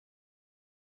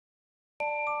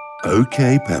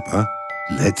OK, Peppa.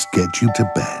 Let's get you to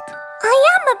bed. I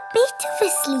am a bit of a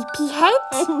sleepyhead.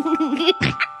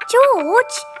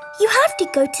 George, you have to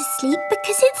go to sleep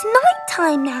because it's night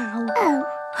time now. Oh.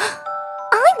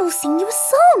 I will sing you a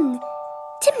song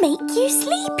to make you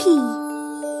sleepy.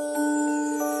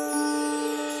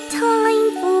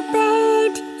 Time for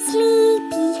bed,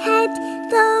 sleepyhead.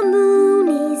 The moon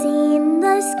is in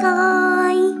the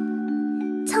sky.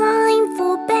 Time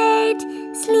for bed,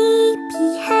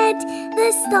 sleepyhead.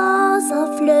 The stars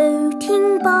are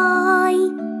floating by.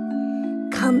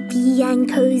 Comfy and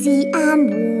cozy and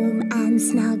warm and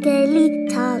snuggly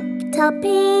tucked up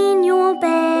in your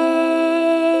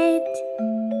bed.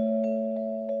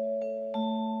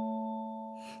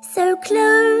 So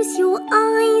close your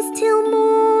eyes till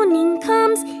morning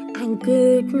comes, and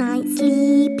good night,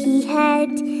 sleepyhead.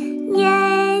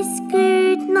 Yes,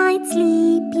 good night,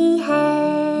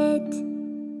 sleepyhead.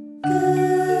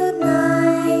 Good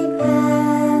night,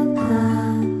 Peppa.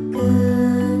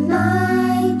 Good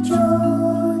night,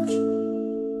 George.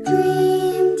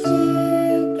 Dream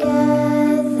together,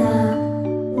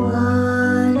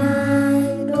 one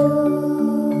and all.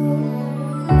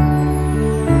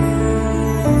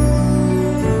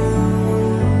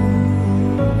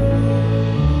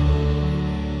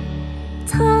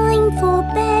 Time for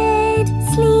bed,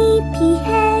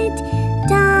 sleepyhead.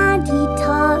 Daddy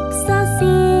tucks us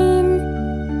in.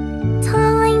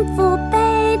 Time for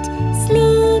bed,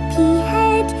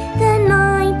 sleepyhead. The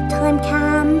night time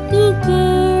can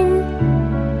begin.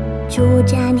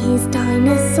 George and his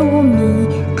dinosaur, me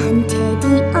and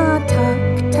Teddy are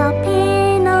tucked up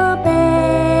in our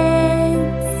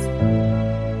beds.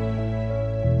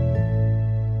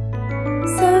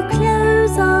 So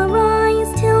close our eyes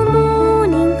till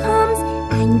morning comes,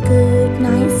 and good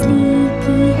night,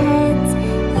 sleepyheads.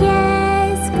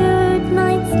 Yes, good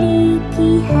night,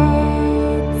 sleepyheads.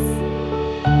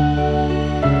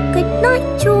 Good night,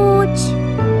 George.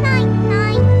 Night,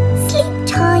 night. Sleep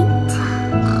tight.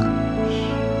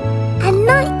 And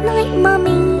night, night,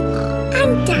 Mummy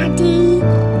and Daddy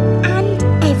and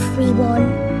everyone.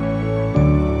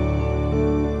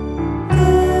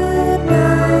 Good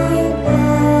night,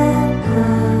 Peppa.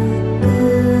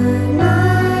 Good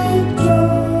night,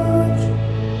 George.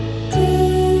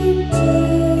 Dream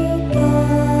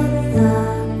together,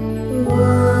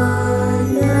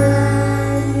 one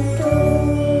and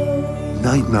all.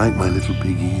 Night, night, my little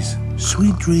piggies.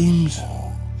 Sweet dreams.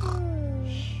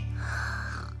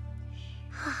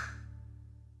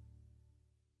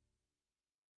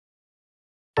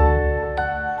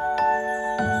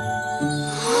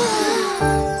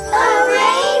 A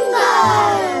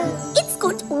rainbow! It's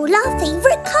got all our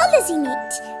favourite colours in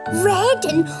it. Red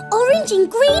and orange and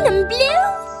green and blue.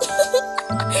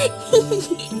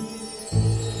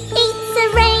 It's a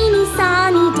rainy,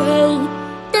 sunny day.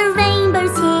 The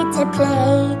rainbow's here to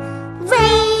play.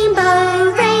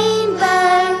 Rainbow,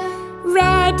 rainbow.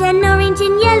 Red and orange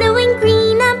and yellow and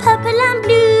green and purple and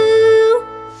blue.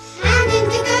 And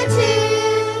indigo too.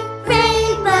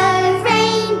 Rainbow,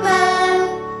 rainbow.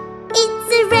 It's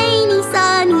a rainy,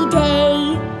 sunny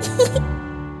day.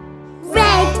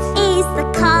 Red is the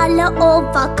colour of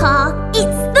our car.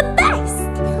 It's the best.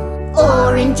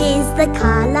 Orange is the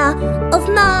colour of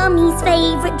Mummy's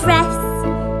favourite dress.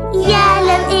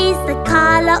 Yellow is the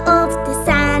colour of the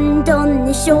sand on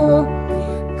the shore.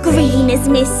 Green is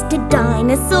Mr.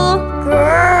 Dinosaur.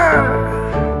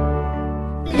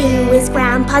 Blue is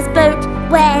Grandpa's boat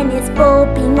when it's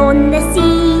bobbing on the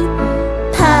sea.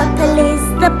 Purple is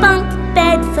the bunk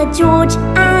bed for George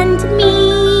and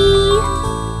me.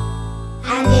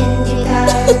 And indigo.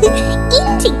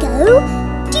 Indigo?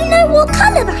 Do you know what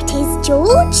colour that is,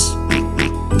 George?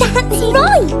 That's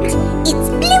right. It's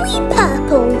bluey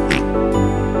purple.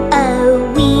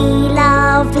 Oh, we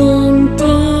love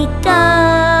indigo.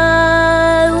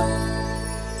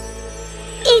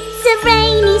 It's a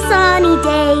rainy, sunny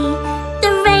day.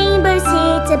 The rainbow's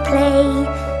here to play.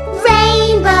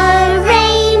 Rainbow,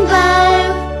 rainbow.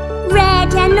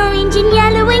 Red and orange and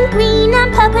yellow and green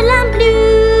and purple and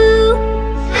blue.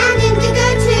 And indigo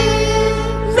too.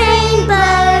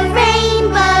 Rainbow,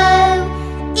 rainbow.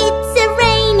 It's a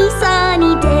rainy,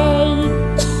 sunny day.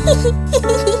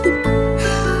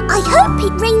 I hope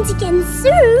it rains again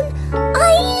soon.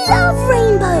 I love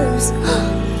rainbows.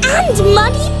 And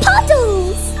muddy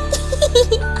puddles.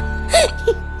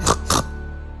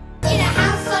 In a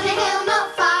house on a hill not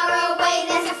far away,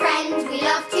 there's a friend we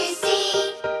love to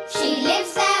see. She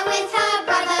lives there with her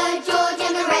brother George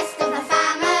and the rest of the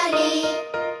family.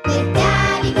 With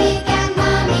Daddy Pig and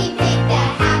Mummy Pig,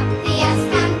 they're happy as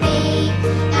can be.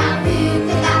 Now who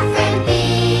could that friend be?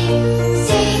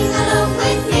 Sing along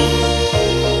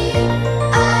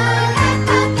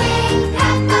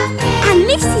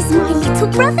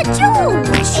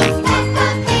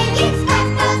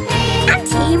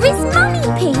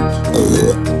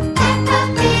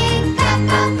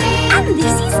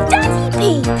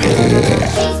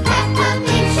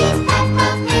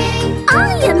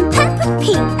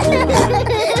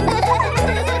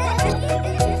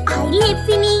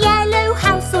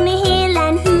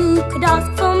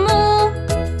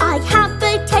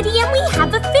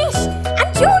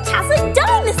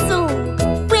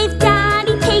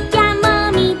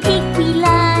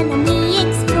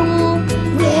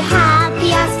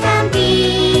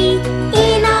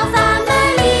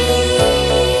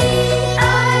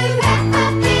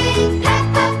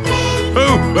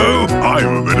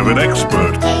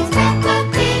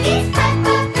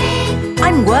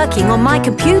working on my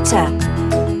computer.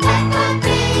 Peppa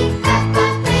Pig,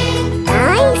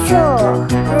 Dinosaur.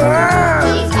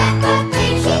 she's Peppa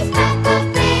Pig, she's Peppa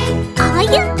Pig. I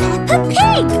am Peppa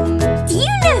Pig. Do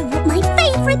you know what my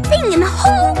favourite thing in the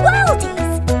whole world is?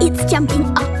 It's jumping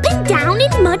up and down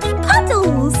in muddy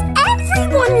puddles.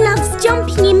 Everyone loves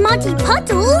jumping in muddy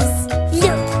puddles.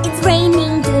 Look, it's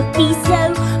raining, don't be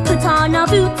slow. Put on our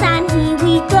boots and here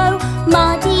we go.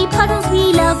 Muddy puddles,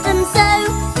 we love them so.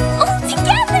 All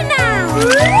together now.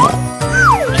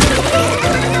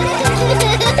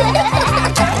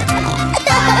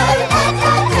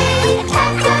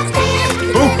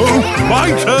 Oh, my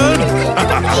turn!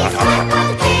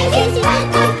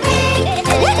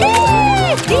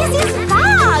 This is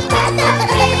fun.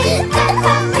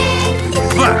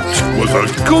 That was a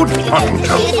good puddle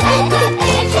jump.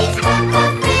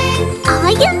 I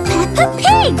am Peppa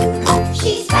Pig.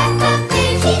 She's Peppa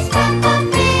Pig, she's Peppa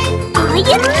Pig. I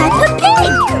am Peppa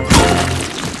Pig.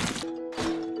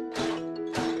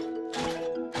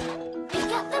 Pick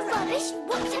up the rubbish,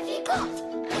 what have you got?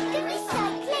 Put the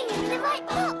recycling in the right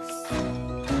box.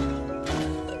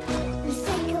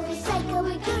 Recycle, recycle,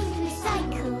 we're going to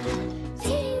recycle.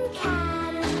 Tin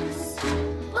cans,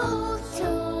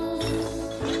 bottles,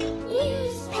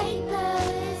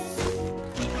 newspapers.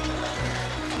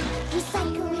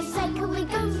 Recycle, recycle, we're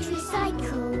going to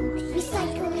recycle.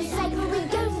 Recycle, recycle, we're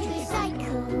going to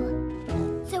recycle.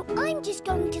 So I'm just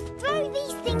going to throw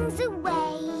these things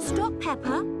away. Stop,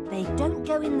 Peppa. They don't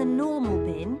go in the normal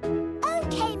bin.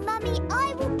 Okay, Mummy,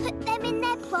 I will put them in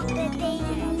their proper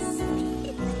bins.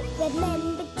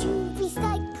 Remember to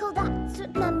recycle, that's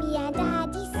what Mummy and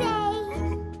Daddy say.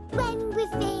 When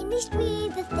we're finished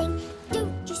with a thing,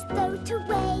 don't just throw it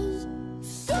away.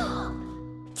 Stop!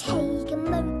 Take a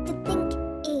moment to think,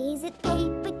 is it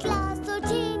paper, glass or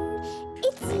tin?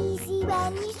 It's easy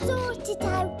when you sort it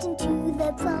out into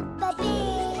the proper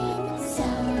bin. So,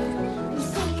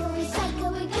 recycle, recycle,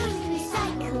 we're going to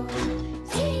recycle.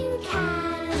 Tin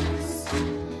cans,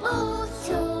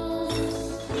 bottles,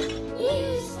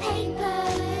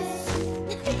 newspapers.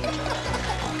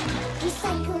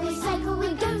 Recycle, recycle,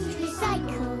 we're going to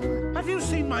recycle. Have you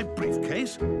seen my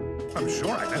briefcase? I'm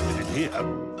sure I left it in here.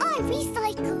 I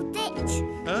recycled it.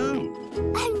 Oh.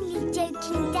 Only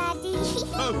joking, Daddy.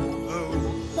 Oh.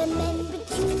 Remember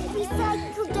to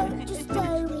recycle, don't just throw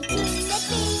it in the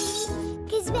bin.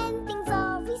 'Cause when things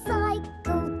are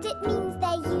recycled, it means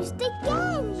they're used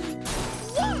again.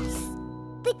 Yes!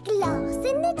 The glass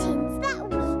and the tins that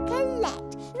we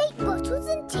collect make bottles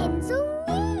and tins all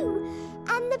new.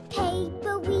 And the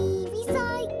paper we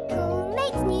recycle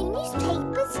makes new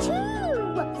newspapers too.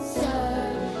 So,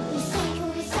 recycle,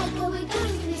 recycle, we're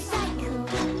going to recycle.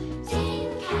 Tin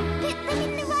cans. Put them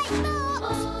in the right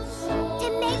box to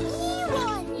make new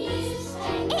ones.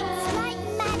 It's like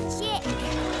magic.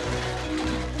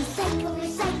 Recycle,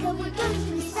 recycle, we're going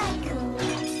to recycle.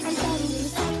 And then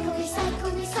recycle,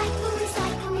 recycle, recycle,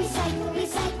 recycle, recycle,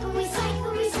 recycle,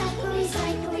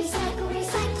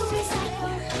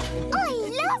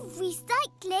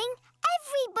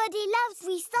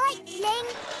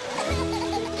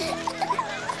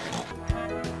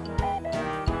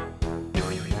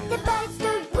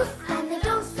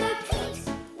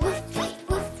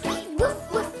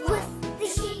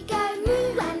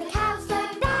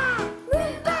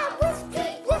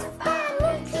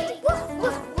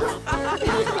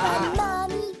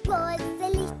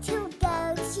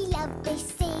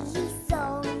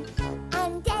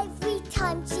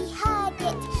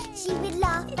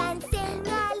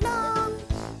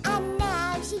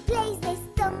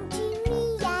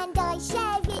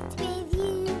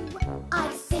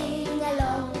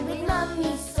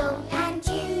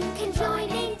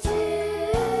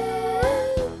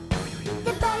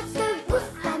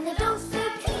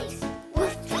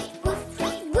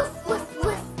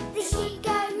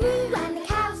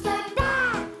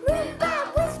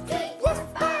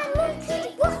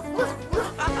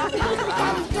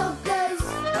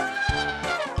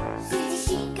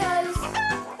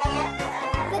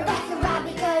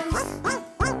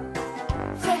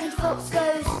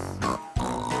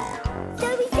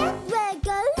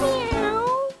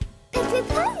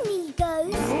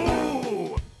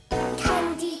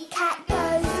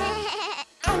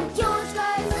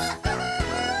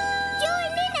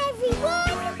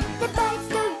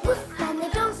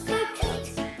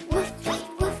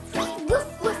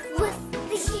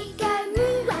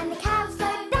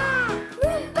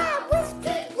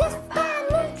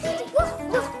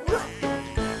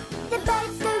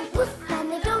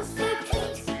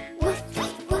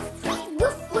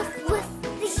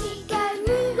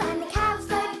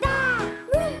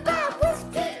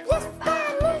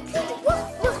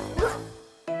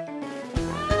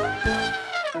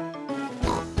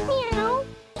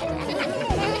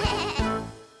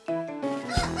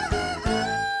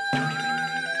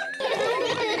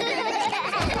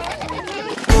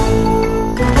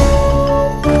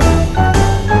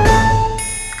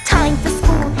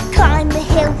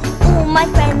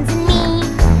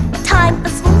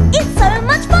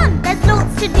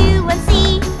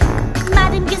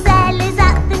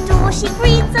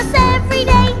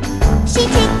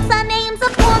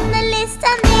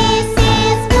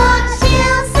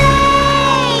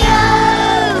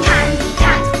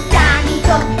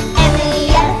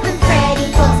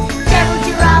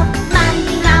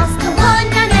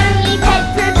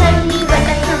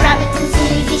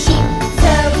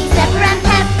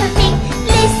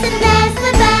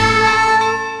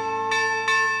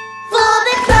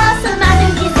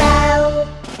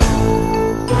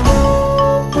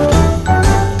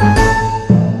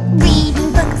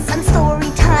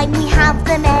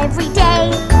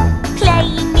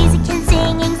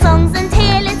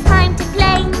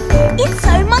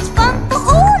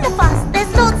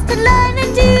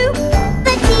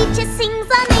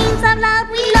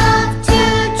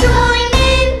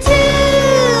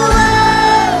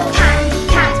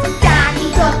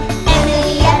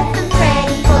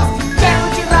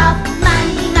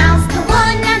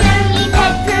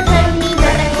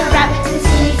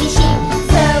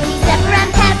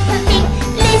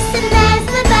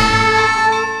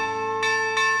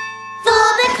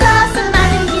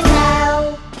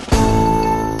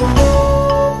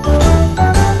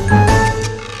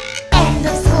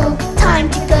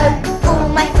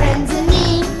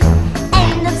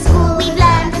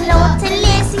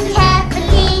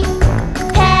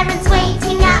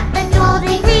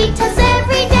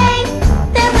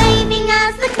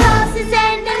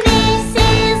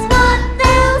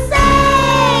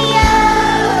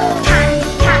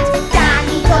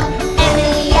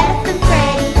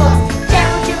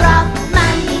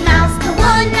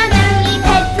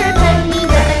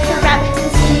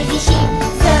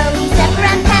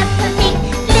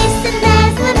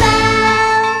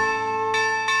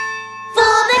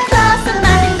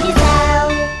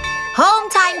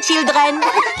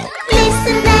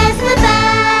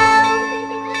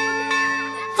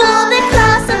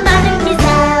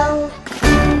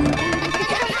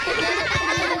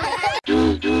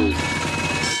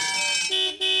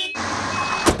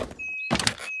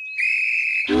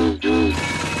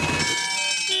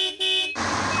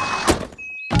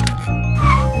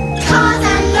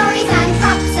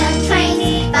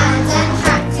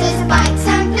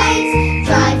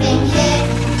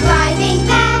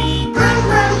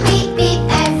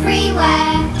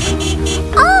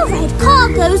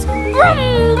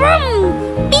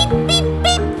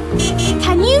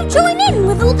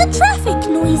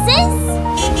 noises.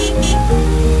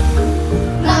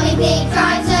 Mummy Pig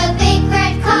drives a big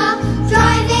red car,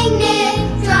 driving near,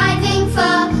 driving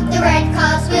far. The red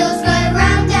car's wheels go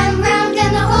round and round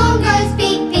and the horn goes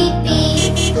beep, beep,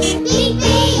 beep. Beep,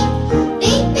 beep,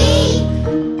 beep, beep.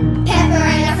 Peppa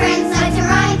and her friends like to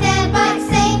ride their bikes.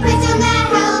 They put on their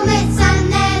helmets and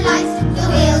their lights. The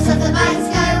wheels of the bikes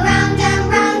go round and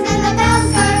round and the bells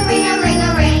go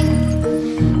ring-a-ring-a-ring.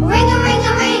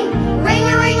 Ring-a-ring-a-ring,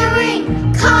 ring-a-ring-a-ring.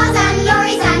 Cars and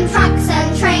lorries and trucks and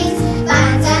trains,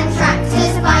 vans and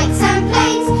tractors, bikes and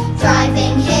planes,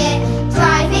 driving here,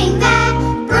 driving there,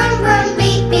 brum brum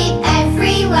beep beep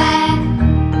everywhere.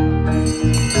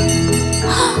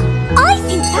 I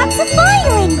think that's a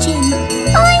fire engine.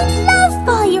 I love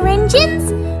fire engines.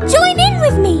 Join in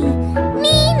with me.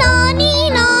 Nina,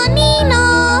 Nina, Nina.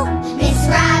 Miss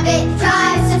Rabbit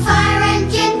drives a fire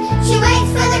engine. She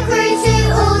waits for the crew to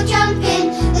all jump in.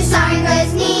 The siren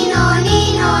goes nee-naw,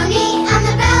 nee-naw, nee, and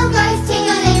the bell goes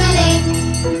ting-a-ling-a-ling.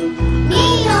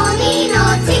 Nee-naw,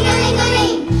 nee-naw,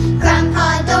 ting-a-ling-a-ling. Grandpa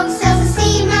Dog sails a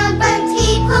steamboat. He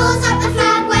pulls up the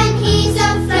flag when he's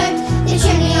afloat. The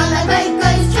chimney on the boat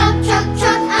goes chug, chug,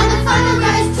 chug, and the funnel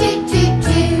goes toot, toot,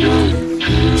 toot.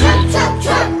 Chug, chug,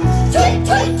 chug, toot,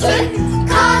 toot, toot.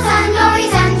 Cars and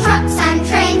lorries and trucks and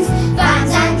trains,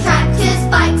 vans and tractors,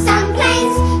 bikes and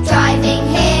planes, driving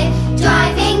here,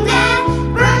 driving there,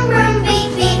 brum brum beep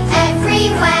beep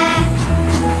everywhere.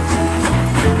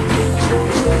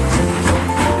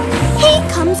 Here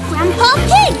comes Grandpa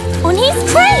Pig on his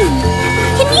train.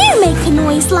 Can you make a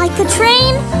noise like a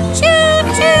train?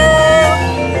 Choo-choo!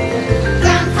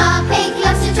 Grandpa Pig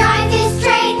loves to drive his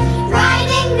train,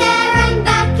 riding there and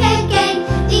back again.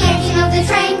 The engine of the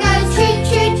train goes choo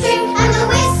choo choo, and the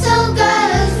whistle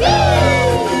goes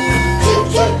whee! Choo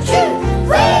choo choo,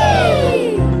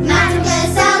 whee! Madam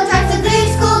Gazelle drives a blue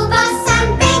school bus, and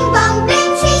bing bong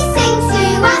bing she sings to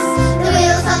us. The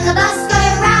wheels on the bus go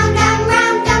round and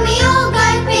round, and we all go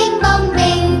bing bong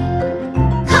bing.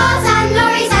 Cars and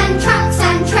lorries and trucks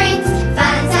and trains,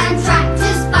 vans and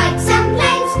tractors, bikes and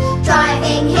planes,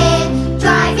 driving here,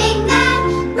 driving there,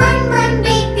 brum brum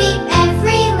beep beep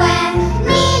everywhere.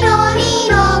 Nee-naw,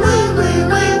 nee-naw, woo woo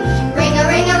woo,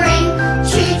 ring-a-ring-a-ring,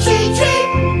 choo choo choo.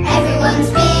 Everyone's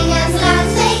being as loud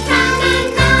as they can, and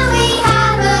now we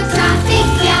have a traffic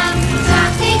jam,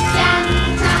 traffic jam,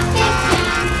 traffic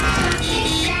jam, traffic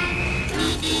jam.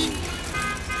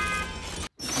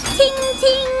 Ting,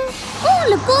 ting. All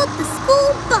aboard the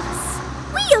school bus.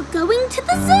 We are going to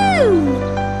the zoo.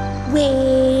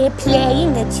 We're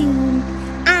playing a tune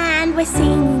and we're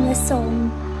singing a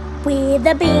song with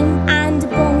a bing and a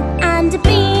bong and a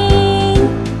bing.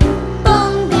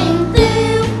 Bong bing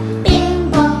boo, bing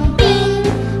bong bing,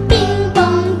 bing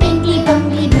bong bingly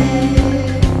bongly boo.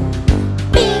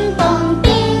 Bing bong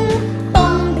bing,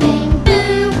 bong bing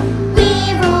boo,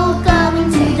 we're all going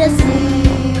to the zoo.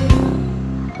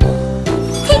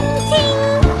 Ting, ting.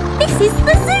 This is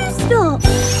the zoo stop.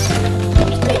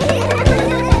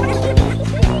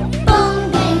 Bong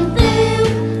bing boo,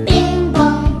 bing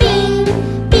bong bing,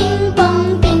 bing bong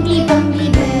bingly bongly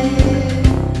boo.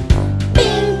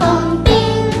 Bing bong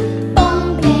bing, bong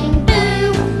bing boo,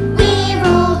 we're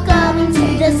all going to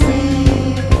the zoo.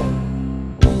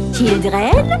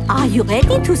 Children, are you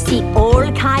ready to see all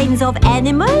kinds of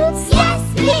animals? Yes,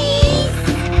 please!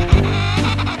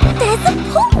 There's a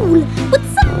pool with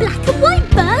some black and white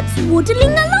birds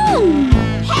waddling along.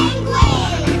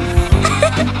 Penguins!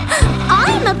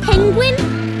 I'm a penguin.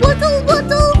 Waddle,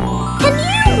 waddle. Can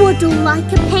you waddle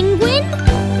like a penguin?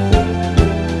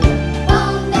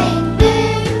 Bong bing boo,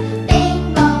 bing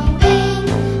bong bing,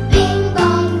 bing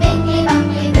bong bingly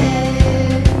bongly boo.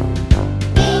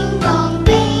 Bing bong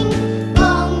bing,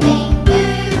 bong bing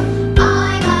boo,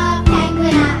 I'm a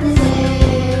penguin at the zoo.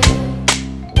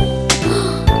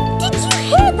 Did you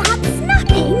hear that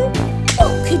snapping?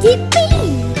 What could it be?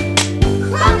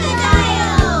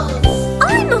 Crocodiles!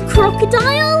 I'm a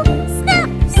crocodile. Snap,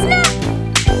 snap.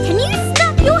 Can you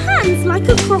snap your hands like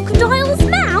a crocodile's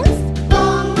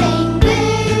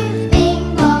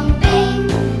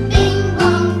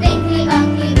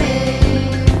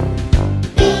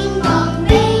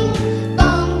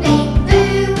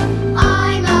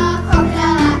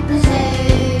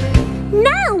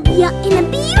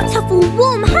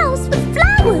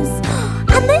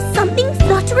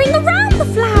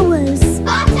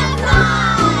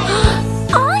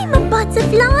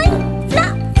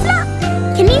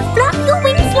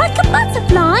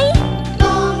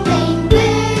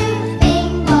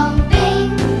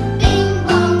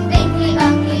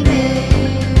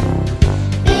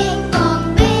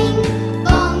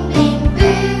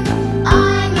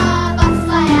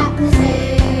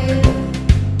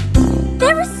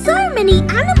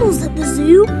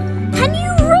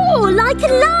like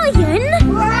a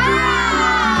lion?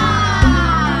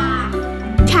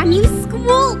 Can you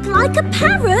squawk like a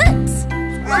parrot?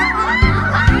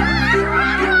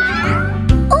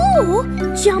 Or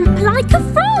jump like a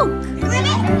frog?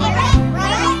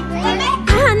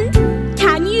 And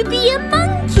can you be a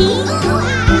monkey?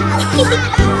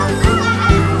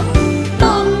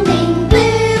 Bong, bing,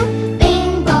 boo,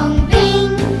 bing, bong,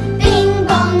 bing, bing,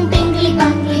 bong, bingly,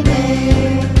 bungly,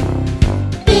 boo.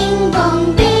 Bing,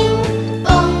 bong, bing,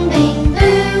 bong, bing,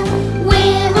 boo.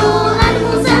 We're all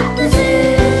animals at the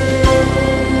zoo.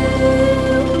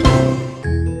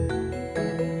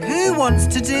 Who wants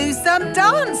to do some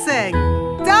dancing?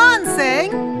 Dancing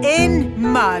in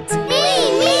mud.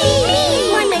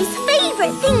 My most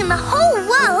favourite thing in the whole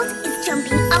world is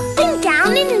jumping up and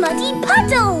down in muddy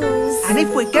puddles. And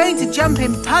if we're going to jump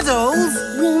in puddles,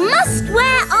 We must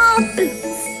wear our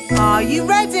boots. are you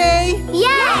ready?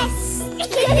 Yes!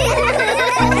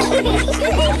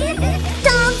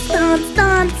 Dance, dance,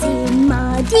 dance in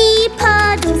muddy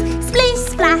puddles. Splish,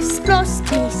 splash, splosh,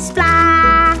 splish,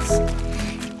 splash.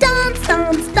 Dance,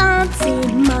 dance, dance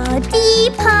in muddy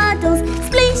puddles.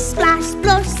 Splish, splash,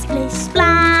 splosh, splish,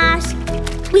 splash.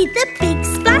 With a big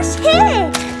splash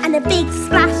here and a big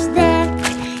splash there.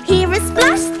 Here a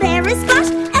splash, there a splash,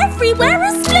 everywhere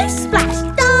a splish splash.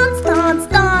 Dance, dance,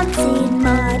 dance in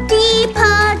muddy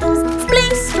puddles.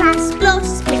 Splish, splash, splosh,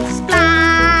 splish,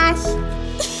 splash.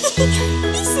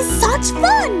 This is such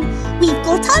fun! We've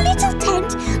got our little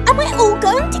tent and we're all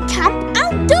going to camp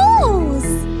outdoors.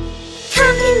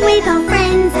 Camping with our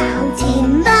friends out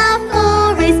in the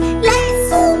forest.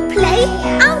 Let's all play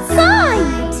outside.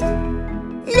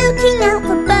 Looking out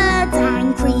for birds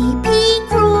and creepy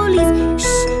crawlies.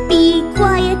 Shh, be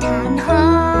quiet and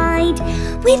hide.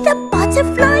 With a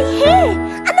butterfly here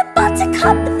and a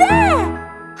buttercup there.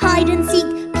 Hide and seek,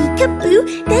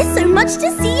 peek-a-boo, there's so much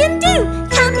to see and do.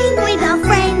 Camping with our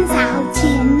friends out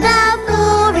in the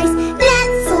forest.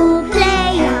 Let's all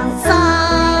play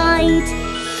outside.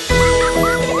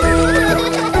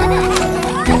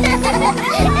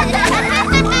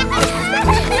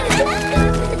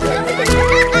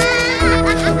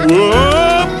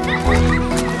 Whoa!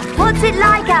 What's it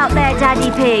like out there,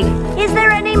 Daddy Pig? Is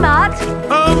there any mud?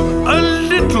 A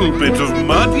little bit of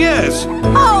mud, yes.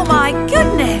 Oh my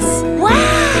goodness!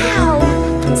 Wow!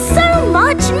 So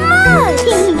much mud!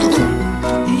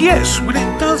 Yes, well,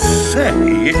 it does say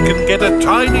it can get a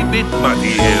tiny bit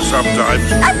muddy here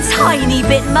sometimes. A tiny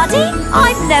bit muddy?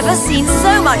 I've never seen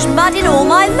so much mud in all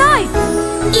my life.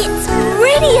 It's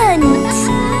brilliant!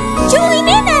 Join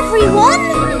in, everyone!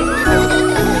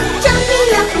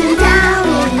 Jumping up and down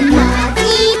in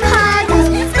muddy puddles.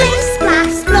 Splish,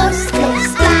 splash, splosh, splish,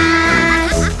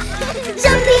 splash.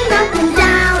 Jumping up and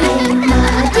down in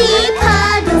muddy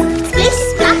puddles. Splish,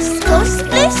 splash, splosh,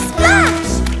 splish, splash.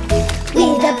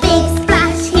 With a big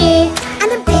splash here and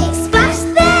a big splash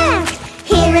there.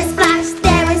 Here a splash,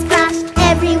 there a splash,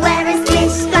 everywhere a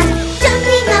splish splash.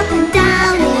 Jumping up and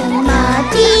down in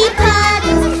muddy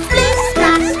puddles. Splish,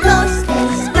 splash, splosh,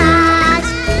 splish, splash.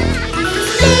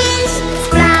 Splish,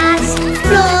 splash,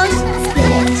 splosh,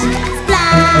 splish,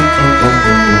 splash.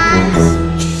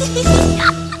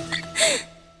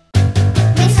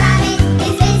 Miss Rabbit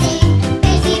is busy,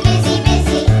 busy, busy,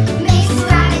 busy. Miss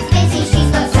Rabbit's busy, she's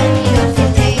got so many jobs to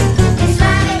do. Miss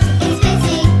Rabbit is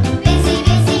busy, busy,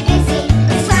 busy, busy.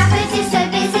 Miss Rabbit is so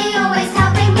busy, always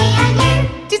helping me and you.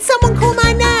 Did someone call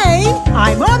my name?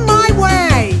 I'm on my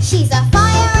way. She's a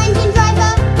fire engine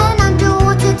driver, an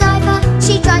underwater diver.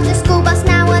 She drives a school bus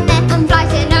now and then and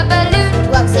flies in a balloon.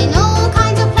 Works in all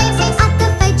kinds of places. At the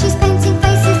fete she's painting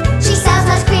faces. She sells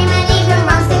ice cream and even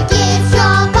runs the gift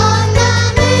shop on the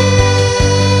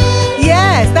moon.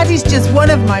 Yes, that is just one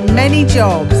of my many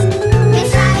jobs.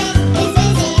 Miss Rabbit is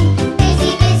busy,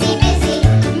 busy, busy, busy.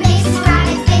 Miss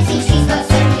Rabbit's busy, she's got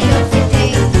so many jobs to do.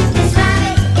 Miss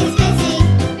Rabbit is busy,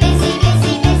 busy,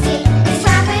 busy, busy. Miss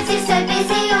Rabbit is so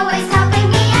busy, always helping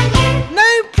me and you. No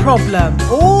problem.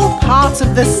 All part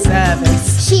of the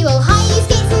service. She will hire you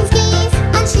skates and skis,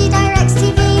 and she directs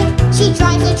TV. She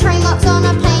drives a train, walks on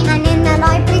a plane, and in the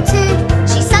library too.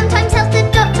 She sometimes helps the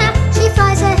doctor, she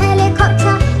flies a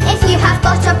helicopter. If you have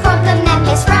got a problem, then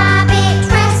Miss Rabbit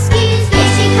rescues you.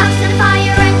 Here she comes to the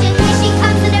fire engine, here she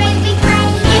comes to the big big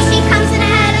crane. Here she comes to the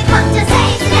helicopter,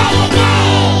 save the day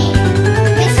again.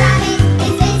 Miss Rabbit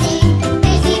is busy,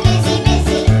 busy, busy,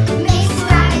 busy. Miss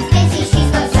Rabbit's busy, she's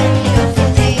got so many jobs to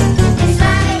do. Miss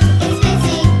Rabbit is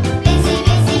busy, busy,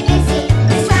 busy, busy.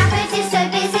 Miss Rabbit is so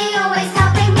busy, always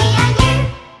helping me and you.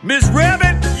 Miss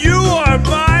Rabbit, you are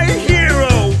my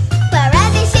hero.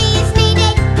 Wherever she is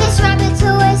needed, Miss Rabbit's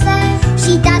always there.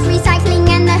 She does recycling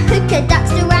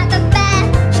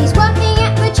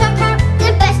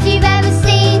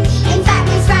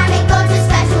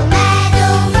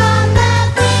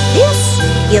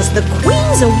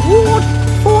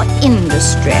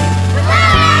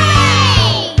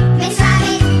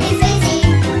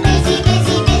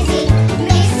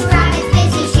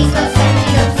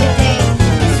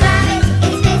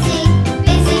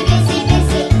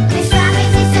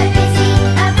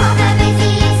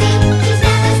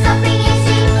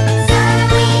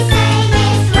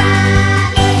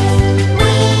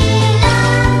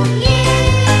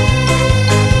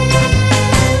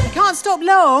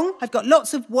I've got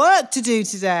lots of work to do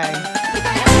today.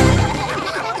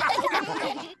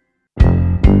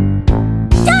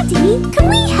 Daddy, can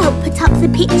we help put up the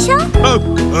picture?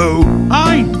 Oh,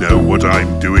 I know what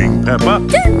I'm doing, Peppa.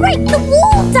 Don't break the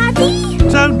wall, Daddy.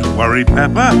 Don't worry,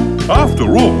 Peppa.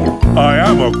 After all, I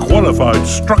am a qualified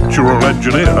structural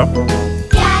engineer.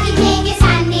 Daddy Pig is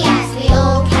handy as we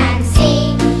all can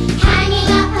see,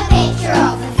 hanging up a picture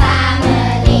of the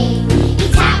family. He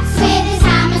taps with his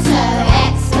hammer so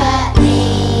expertly.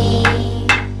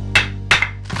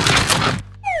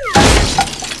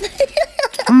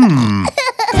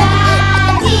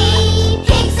 Daddy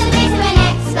Pig's a bit of an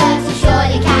expert, so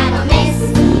surely cannot miss.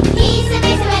 He's a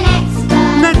bit of an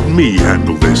expert. Let me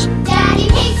handle this. Daddy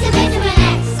Pig's a bit of an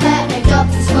expert, no job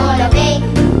too small or big.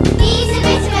 He's a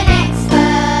bit of an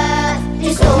expert,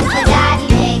 just all for Daddy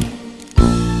Pig.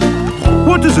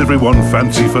 What does everyone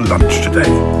fancy for lunch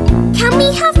today? Can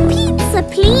we have pizza,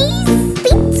 please?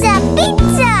 Pizza,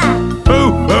 pizza.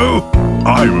 Oh,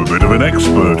 I'm a bit of an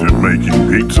expert at making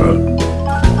pizza.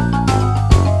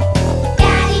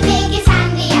 Daddy Pig is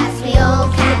handy as we all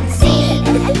can see,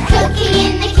 cooking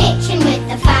in the kitchen with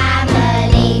the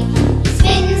family.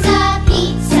 Spins a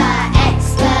pizza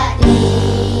expertly.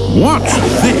 What's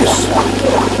this?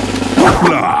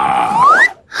 Blah!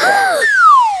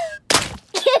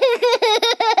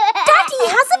 Daddy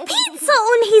has a pizza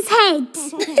on his head.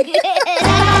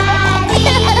 Daddy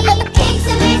Pig's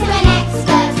a bit of an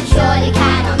expert, so surely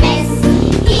cannot miss.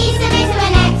 He's a bit of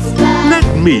an expert. Let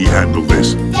me handle this.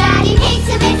 Daddy Pig's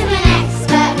a bit of an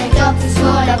expert, no job too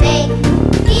small or big.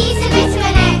 He's a bit of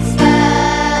an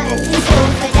expert, it's all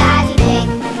for Daddy Pig.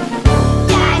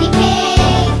 Daddy Pig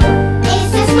is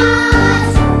so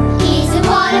smart, he's a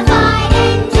qualified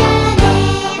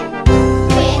engineer.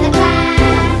 With a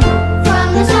plan from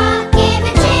the start, give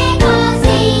a cheer 'cause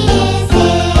he is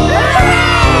here.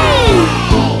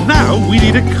 Now we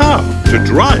need a car to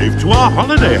drive to our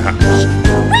holiday house.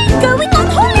 We're going on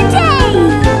holiday.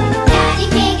 Daddy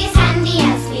Pig is handy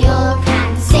as we all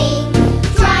can see,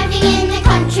 driving in the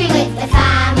country with the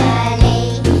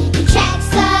family. He checks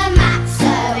the map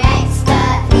so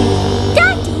expertly.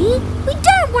 Daddy, we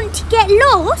don't want to get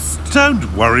lost. Don't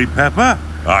worry, Peppa.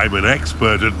 I'm an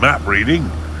expert at map reading.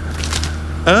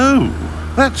 Oh,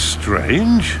 that's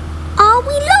strange. Are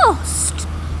we lost?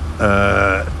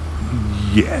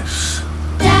 Yes.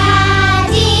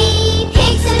 Daddy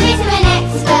Pig's a bit of an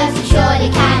expert, he surely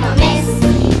cannot miss.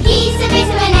 He's a bit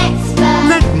of an expert.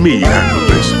 Let me handle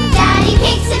this. Daddy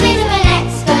Pig's a bit of an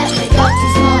expert, but not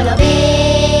too small or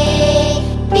big.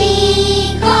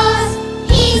 Because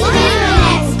he's a bit of an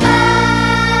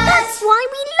expert. That's why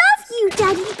we love you,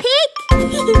 Daddy Pig.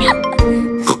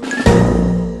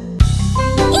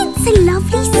 It's a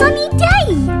lovely sunny day.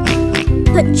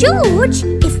 But George,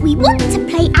 if we want to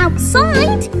play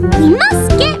outside, we must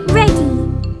get ready.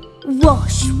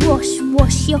 Wash, wash,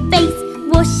 wash your face.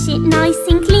 Wash it nice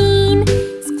and clean.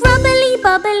 Scrubbly,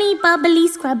 bubbly, bubbly,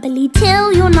 scrubbly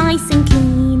till you're nice and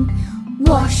clean.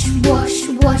 Wash, wash,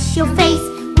 wash your face.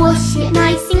 Wash it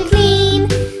nice and clean.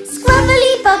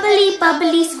 Scrubbly, bubbly,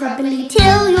 bubbly, scrubbly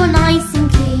till you're nice and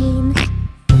clean.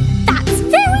 That's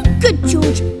very good,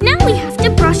 George. Now we have to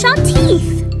brush our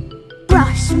teeth.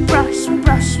 Brush, brush,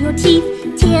 brush your teeth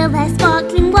till they're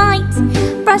sparkling white.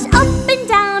 Brush up and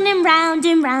down and round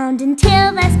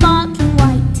until they're sparkling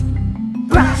white.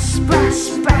 Brush, brush,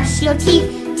 brush your teeth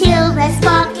till they're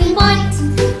sparkling white.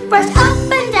 Brush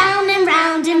up and down and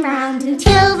round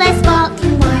until they're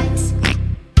sparkling white.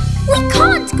 We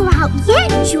can't go out yet,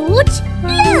 George.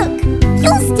 Look,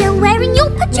 you're still wearing your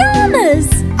pyjamas.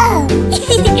 Oh.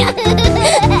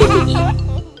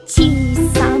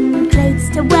 Choose some clothes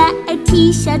to wear, a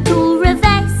t-shirt or a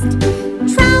vest.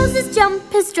 Trousers,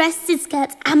 jumpers, dresses,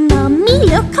 skirts, and mummy,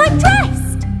 look, I'm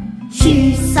dressed.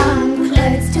 Choose some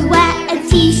clothes to wear, a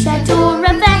t-shirt or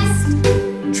a vest.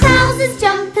 Trousers,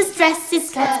 jumpers, dresses,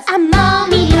 skirts, and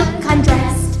mummy, look, I'm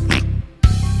dressed.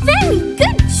 Very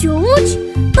good, George,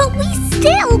 but we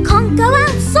still can't go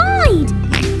outside.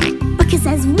 Because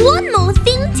there's one more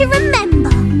thing to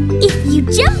remember. If you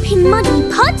jump in muddy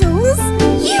puddles,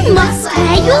 you must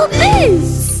wear your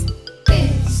boots.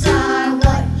 Boots are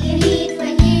what you need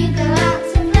when you go out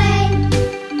to play.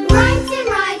 Right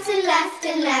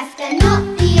and left and not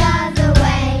the other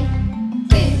way.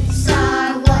 Boots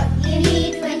are what you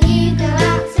need when you go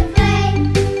out to play.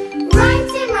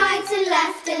 Right and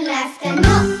left and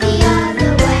not the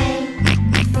other way.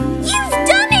 You've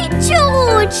done it,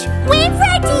 George! We're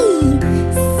ready!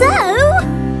 So,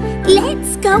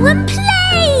 let's go and play!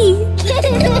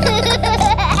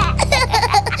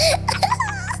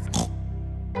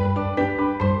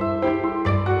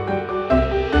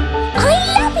 I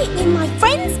love it when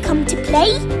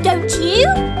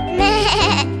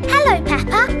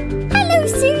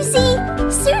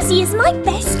is my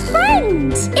best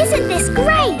friend. Isn't this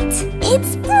great?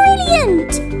 It's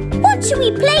brilliant. What shall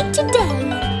we play today?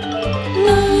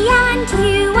 Me and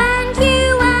you and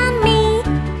you and me.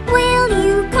 Will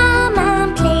you come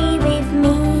and play with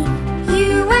me?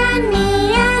 You and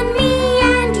me and me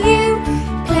and you.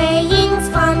 Playing's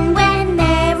fun when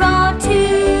there are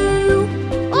two.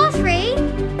 Or three,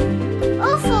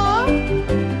 or four,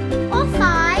 or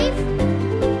five,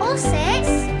 or six,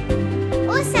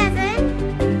 or seven,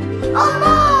 or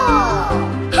more.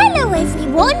 Hello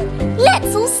everyone.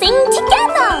 Let's all sing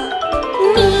together.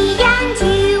 Me and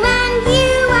you and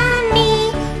you and me.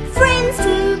 Friends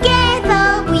together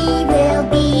we will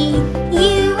be.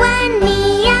 You and me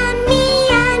and me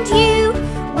and you.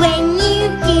 When you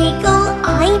giggle,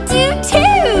 I do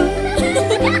too.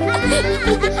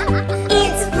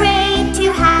 It's great to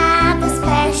have a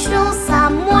special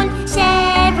someone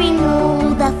sharing all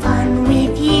the fun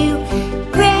with you.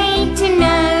 Great to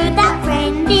know that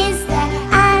friend is there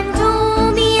and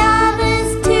all the others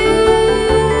too.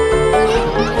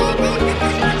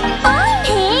 I'm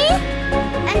here.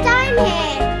 And I'm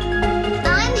here.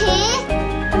 I'm here.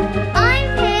 I'm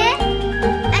here.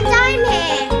 And I'm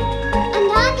here. And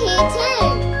I'm here too.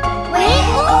 We're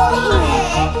all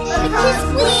here because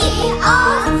we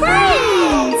are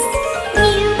friends.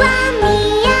 You and me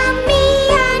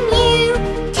and you.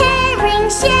 Caring,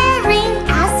 sharing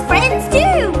as friends do.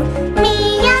 Me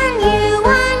and you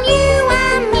and you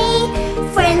and me.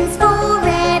 Friends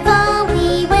forever we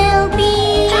will be.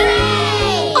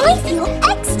 I feel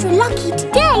extra lucky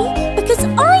today because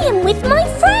I am with my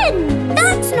friends.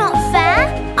 That's not fair.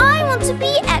 I want to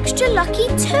be extra lucky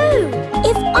too.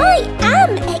 If I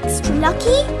am extra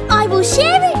lucky, I will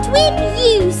share it with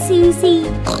you, Susie.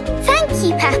 Thank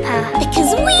you, Peppa.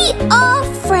 Because we are